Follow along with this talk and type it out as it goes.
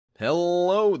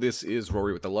Hello, this is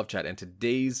Rory with the Love Chat, and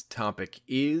today's topic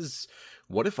is,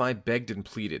 what if I begged and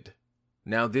pleaded?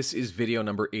 Now, this is video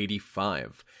number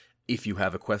 85. If you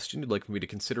have a question you'd like for me to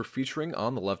consider featuring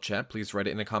on the Love Chat, please write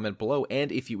it in a comment below,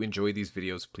 and if you enjoy these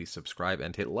videos, please subscribe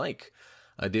and hit like.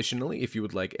 Additionally, if you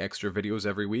would like extra videos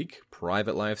every week,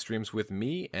 private live streams with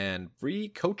me, and free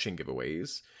coaching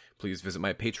giveaways, please visit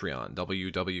my Patreon,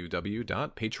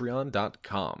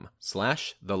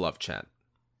 www.patreon.com/thelovechat.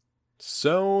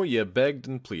 So, you begged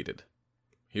and pleaded.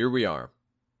 Here we are.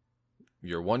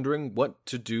 You're wondering what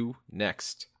to do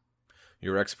next.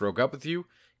 Your ex broke up with you,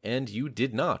 and you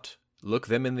did not look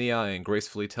them in the eye and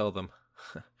gracefully tell them,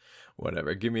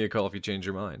 whatever, give me a call if you change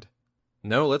your mind.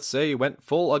 No, let's say you went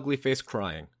full ugly face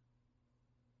crying.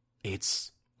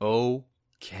 It's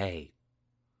okay.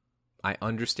 I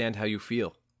understand how you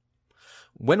feel.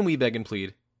 When we beg and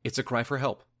plead, it's a cry for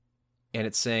help. And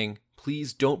it's saying,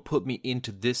 please don't put me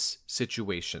into this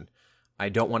situation. I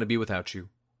don't want to be without you.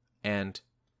 And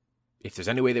if there's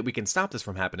any way that we can stop this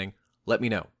from happening, let me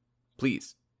know.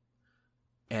 Please.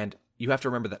 And you have to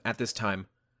remember that at this time,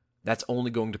 that's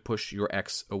only going to push your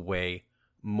ex away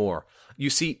more. You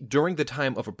see, during the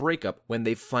time of a breakup, when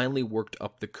they finally worked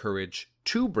up the courage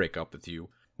to break up with you,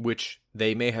 which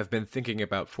they may have been thinking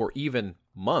about for even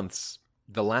months,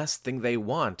 the last thing they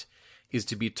want is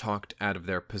to be talked out of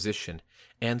their position.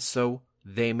 And so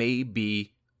they may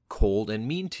be cold and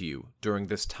mean to you during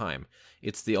this time.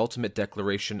 It's the ultimate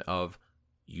declaration of,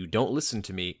 you don't listen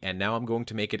to me, and now I'm going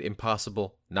to make it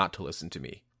impossible not to listen to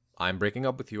me. I'm breaking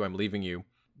up with you, I'm leaving you.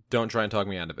 Don't try and talk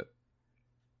me out of it.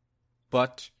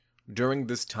 But during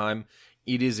this time,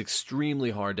 it is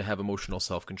extremely hard to have emotional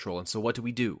self-control, and so what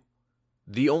do?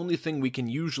 The only thing we can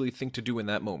usually think to do in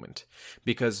that moment,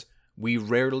 because we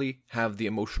rarely have the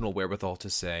emotional wherewithal to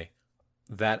say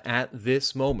that at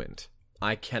this moment,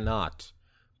 I cannot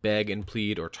beg and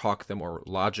plead or talk them or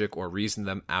logic or reason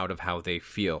them out of how they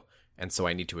feel, and so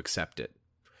I need to accept it.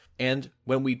 And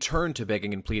when we turn to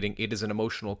begging and pleading, it is an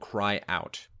emotional cry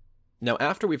out. Now,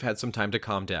 after we've had some time to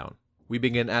calm down, we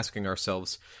begin asking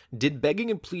ourselves, did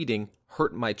begging and pleading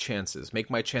hurt my chances, make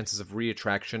my chances of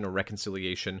reattraction or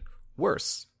reconciliation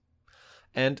worse?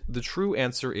 And the true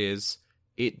answer is,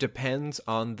 it depends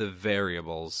on the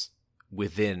variables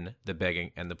within the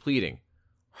begging and the pleading.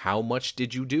 How much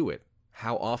did you do it?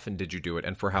 How often did you do it,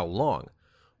 and for how long?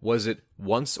 Was it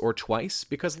once or twice?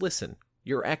 Because listen,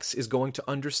 your ex is going to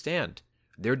understand.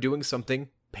 They're doing something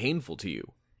painful to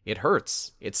you. It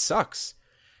hurts. It sucks.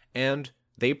 And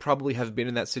they probably have been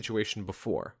in that situation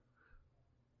before.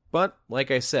 But, like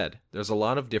I said, there's a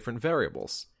lot of different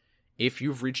variables. If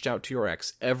you've reached out to your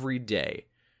ex every day,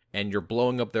 and you're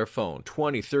blowing up their phone,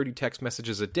 20, 30 text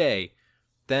messages a day,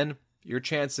 then your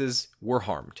chances were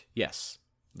harmed. Yes,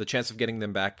 the chance of getting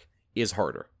them back is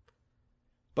harder.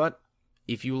 But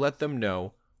if you let them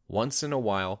know once in a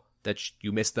while that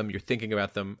you miss them, you're thinking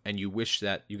about them, and you wish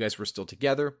that you guys were still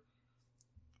together,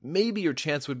 maybe your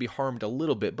chance would be harmed a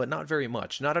little bit, but not very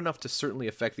much. Not enough to certainly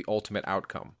affect the ultimate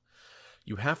outcome.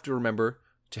 You have to remember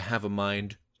to have a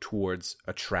mind towards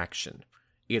attraction.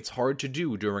 It's hard to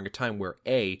do during a time where,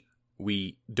 A,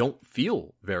 we don't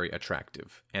feel very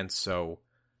attractive, and so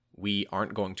we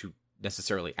aren't going to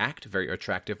necessarily act very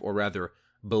attractive, or rather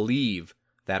believe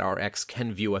that our ex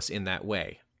can view us in that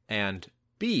way. And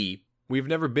B, we've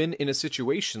never been in a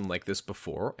situation like this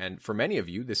before, and for many of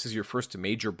you, this is your first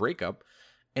major breakup,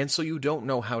 and so you don't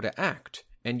know how to act,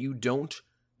 and you don't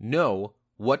know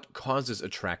what causes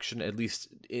attraction, at least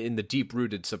in the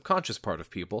deep-rooted subconscious part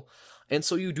of people, and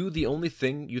so you do the only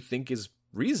thing you think is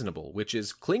reasonable, which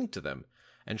is cling to them,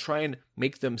 and try and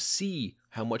make them see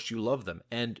how much you love them,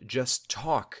 and just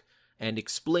talk, and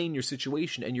explain your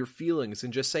situation and your feelings,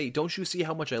 and just say, don't you see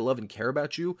how much I love and care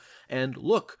about you? And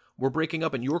look, we're breaking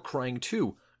up and you're crying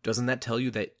too. Doesn't that tell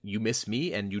you that you miss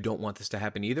me and you don't want this to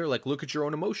happen either? Like, look at your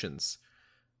own emotions.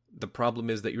 The problem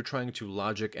is that you're trying to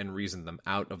logic and reason them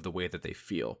out of the way that they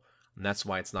feel, and that's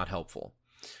why it's not helpful.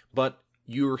 But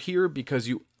you're here because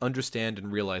you understand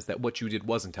and realize that what you did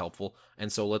wasn't helpful,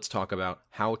 and so let's talk about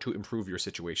how to improve your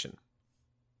situation.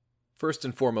 First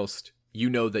and foremost, you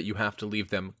know that you have to leave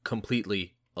them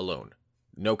completely alone.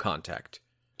 No contact.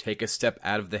 Take a step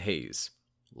out of the haze.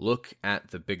 Look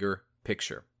at the bigger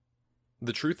picture.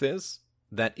 The truth is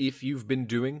that if you've been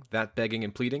doing that begging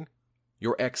and pleading,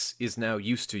 your ex is now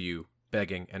used to you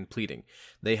begging and pleading.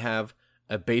 They have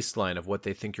a baseline of what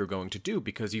they think you're going to do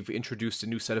because you've introduced a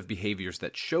new set of behaviors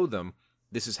that show them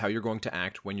this is how you're going to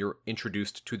act when you're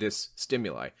introduced to this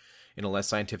stimuli. In a less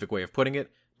scientific way of putting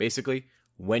it, basically,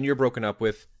 when you're broken up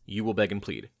with, you will beg and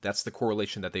plead. That's the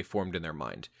correlation that they formed in their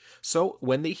mind. So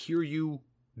when they hear you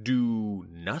do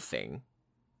nothing,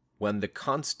 when the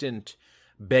constant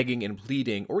begging and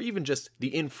pleading, or even just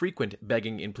the infrequent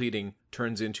begging and pleading,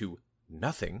 turns into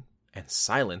nothing and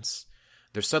silence,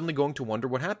 they're suddenly going to wonder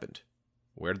what happened.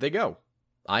 Where did they go?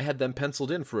 I had them penciled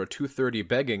in for a 2:30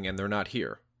 begging and they're not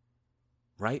here.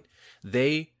 Right?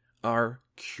 They are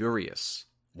curious.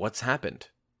 What's happened?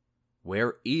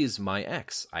 Where is my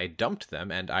ex? I dumped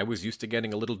them and I was used to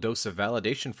getting a little dose of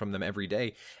validation from them every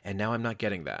day, and now I'm not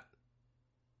getting that.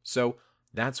 So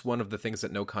that's one of the things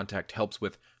that no contact helps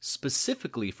with,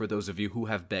 specifically for those of you who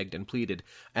have begged and pleaded,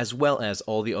 as well as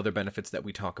all the other benefits that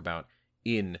we talk about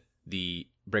in the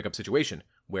breakup situation,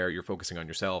 where you're focusing on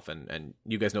yourself and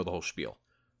you guys know the whole spiel.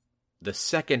 The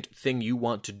second thing you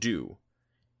want to do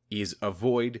is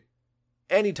avoid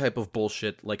any type of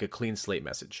bullshit like a clean slate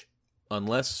message.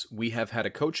 Unless we have had a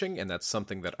coaching, and that's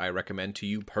something that I recommend to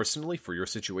you personally for your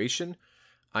situation,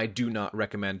 I do not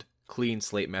recommend clean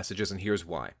slate messages, and here's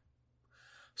why.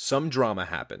 Some drama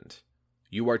happened.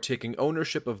 You are taking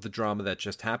ownership of the drama that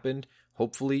just happened.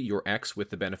 Hopefully your ex, with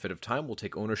the benefit of time, will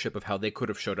take ownership of how they could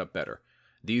have showed up better.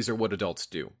 These are what adults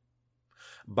do.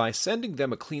 By sending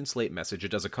them a clean slate message,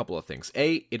 it does a couple of things.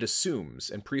 A, it assumes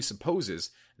and presupposes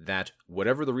that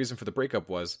whatever the reason for the breakup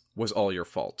was all your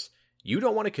fault. You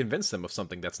don't want to convince them of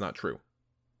something that's not true.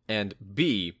 And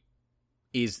B,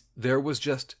 is there was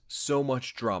just so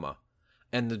much drama,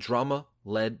 and the drama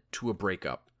led to a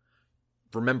breakup.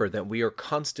 Remember that we are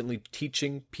constantly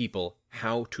teaching people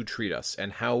how to treat us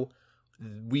and how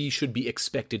we should be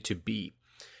expected to be.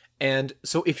 And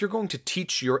so if you're going to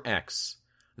teach your ex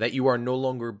that you are no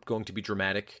longer going to be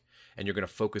dramatic and you're going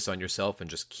to focus on yourself and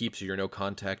just keep to your no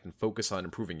contact and focus on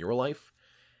improving your life,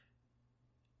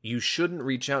 you shouldn't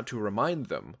reach out to remind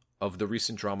them of the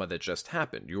recent drama that just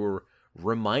happened. You're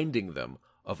reminding them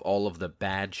of all of the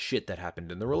bad shit that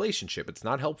happened in the relationship. It's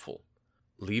not helpful.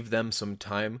 Leave them some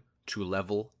time to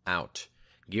level out.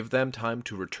 Give them time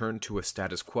to return to a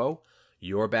status quo.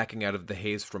 You're backing out of the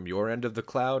haze from your end of the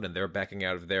cloud, and they're backing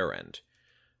out of their end.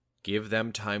 Give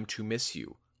them time to miss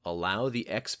you. Allow the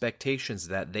expectations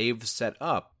that they've set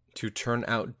up to turn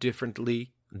out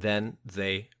differently than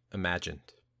they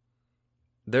imagined.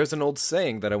 There's an old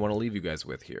saying that I want to leave you guys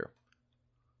with here.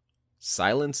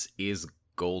 Silence is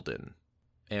golden.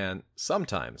 And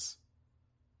sometimes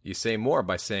you say more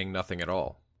by saying nothing at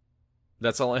all.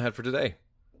 That's all I had for today.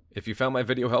 If you found my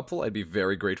video helpful, I'd be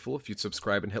very grateful if you'd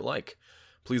subscribe and hit like.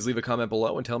 Please leave a comment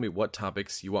below and tell me what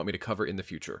topics you want me to cover in the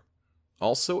future.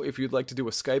 Also, if you'd like to do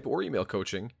a Skype or email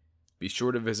coaching, be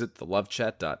sure to visit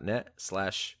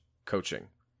thelovechat.net/coaching.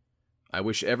 I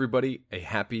wish everybody a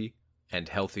happy and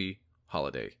healthy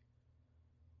holiday.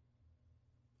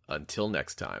 Until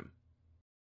next time.